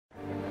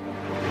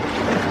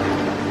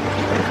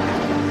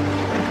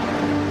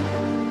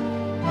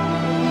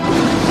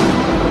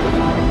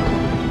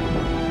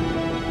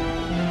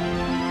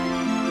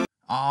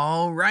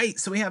right,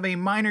 so we have a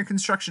minor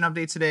construction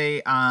update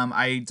today.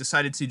 I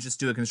decided to just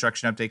do a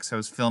construction update because I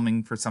was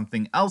filming for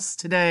something else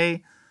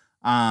today,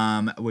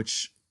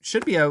 which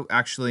should be out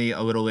actually a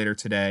little later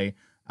today.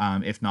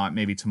 If not,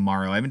 maybe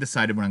tomorrow. I haven't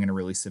decided when I'm going to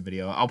release the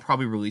video. I'll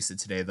probably release it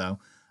today, though.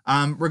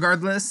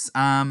 Regardless,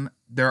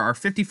 there are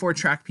 54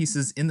 track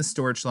pieces in the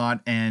storage lot,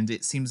 and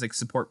it seems like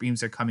support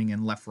beams are coming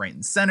in left, right,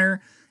 and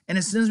center. And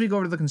as soon as we go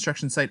over to the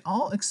construction site,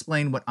 I'll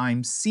explain what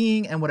I'm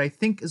seeing and what I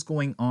think is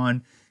going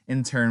on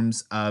in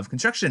terms of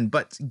construction.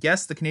 But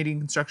yes, the Canadian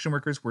construction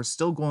workers were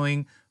still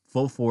going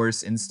full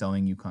force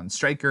installing Yukon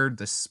Striker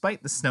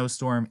despite the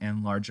snowstorm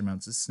and large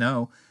amounts of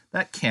snow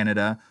that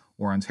Canada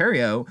or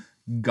Ontario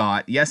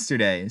got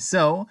yesterday.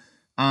 So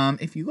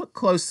if you look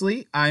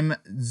closely, I'm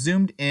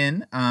zoomed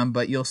in,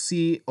 but you'll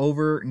see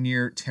over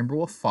near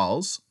Timberwolf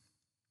Falls,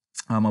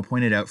 I'll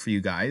point it out for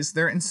you guys,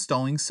 they're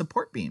installing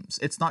support beams.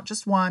 It's not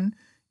just one,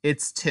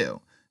 it's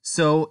two.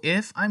 So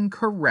if I'm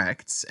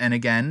correct, and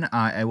again,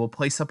 I will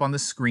place up on the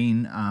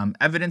screen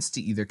evidence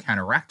to either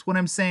counteract what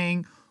I'm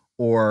saying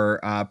or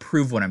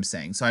prove what I'm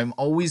saying. So I'm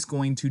always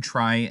going to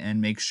try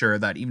and make sure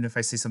that even if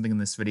I say something in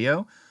this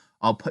video,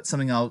 I'll put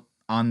something out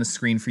on the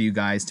screen for you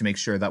guys to make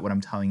sure that what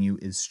I'm telling you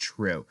is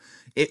true.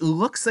 It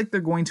looks like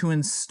they're going to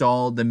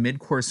install the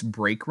mid-course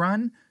brake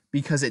run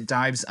because it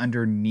dives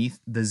underneath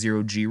the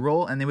 0G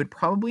roll, and they would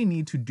probably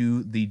need to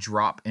do the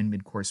drop and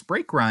mid-course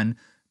brake run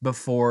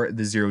before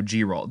the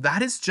 0G roll.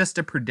 That is just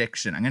a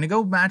prediction. I'm going to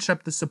go match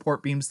up the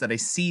support beams that I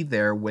see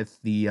there with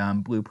the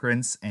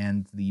blueprints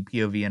and the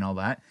POV and all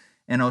that,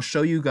 and I'll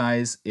show you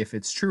guys if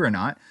it's true or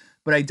not.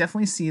 But I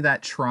definitely see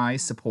that tri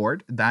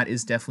support. That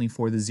is definitely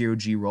for the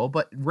 0G roll.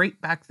 But right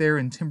back there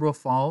in Timberwolf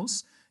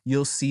Falls,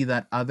 you'll see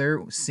that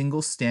other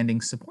single standing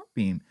support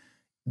beam.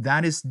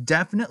 That is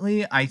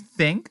definitely, I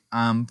think,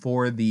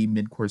 for the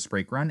mid-course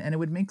brake run, and it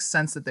would make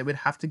sense that they would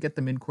have to get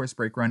the mid-course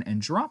brake run and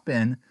drop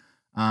in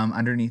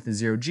underneath the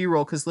 0G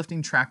roll, because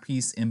lifting track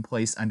piece in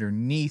place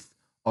underneath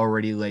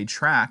already laid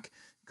track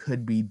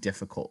could be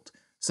difficult.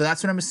 So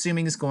that's what I'm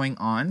assuming is going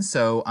on.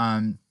 So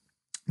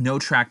no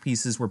track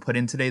pieces were put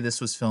in today. This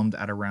was filmed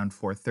at around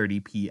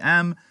 4:30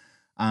 p.m.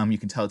 You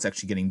can tell it's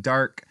actually getting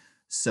dark.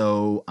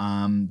 So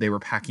they were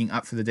packing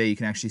up for the day. You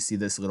can actually see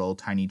this little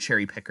tiny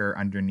cherry picker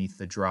underneath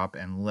the drop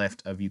and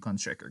lift of Yukon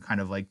Striker, kind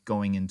of like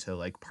going into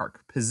like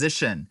park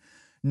position.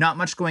 Not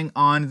much going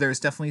on. There's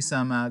definitely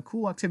some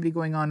cool activity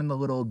going on in the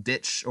little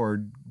ditch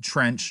or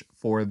trench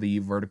for the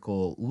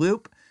vertical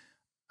loop.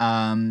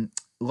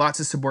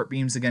 Lots of support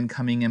beams again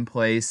coming in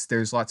place.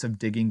 There's lots of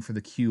digging for the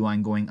queue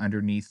line going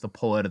underneath the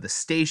pull out of the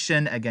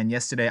station. Again,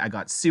 yesterday I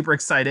got super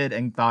excited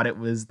and thought it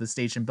was the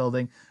station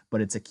building, but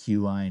it's a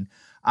queue line.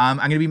 I'm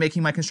going to be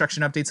making my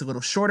construction updates a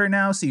little shorter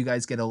now, so you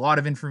guys get a lot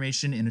of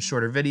information in a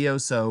shorter video,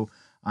 so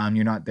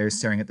you're not there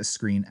staring at the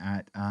screen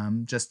at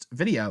just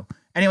video.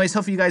 Anyways,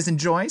 hopefully you guys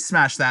enjoy.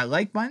 Smash that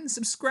like button,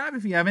 subscribe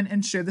if you haven't,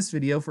 and share this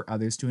video for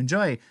others to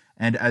enjoy.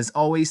 And as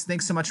always,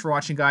 thanks so much for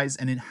watching, guys,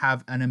 and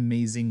have an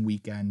amazing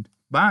weekend.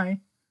 Bye.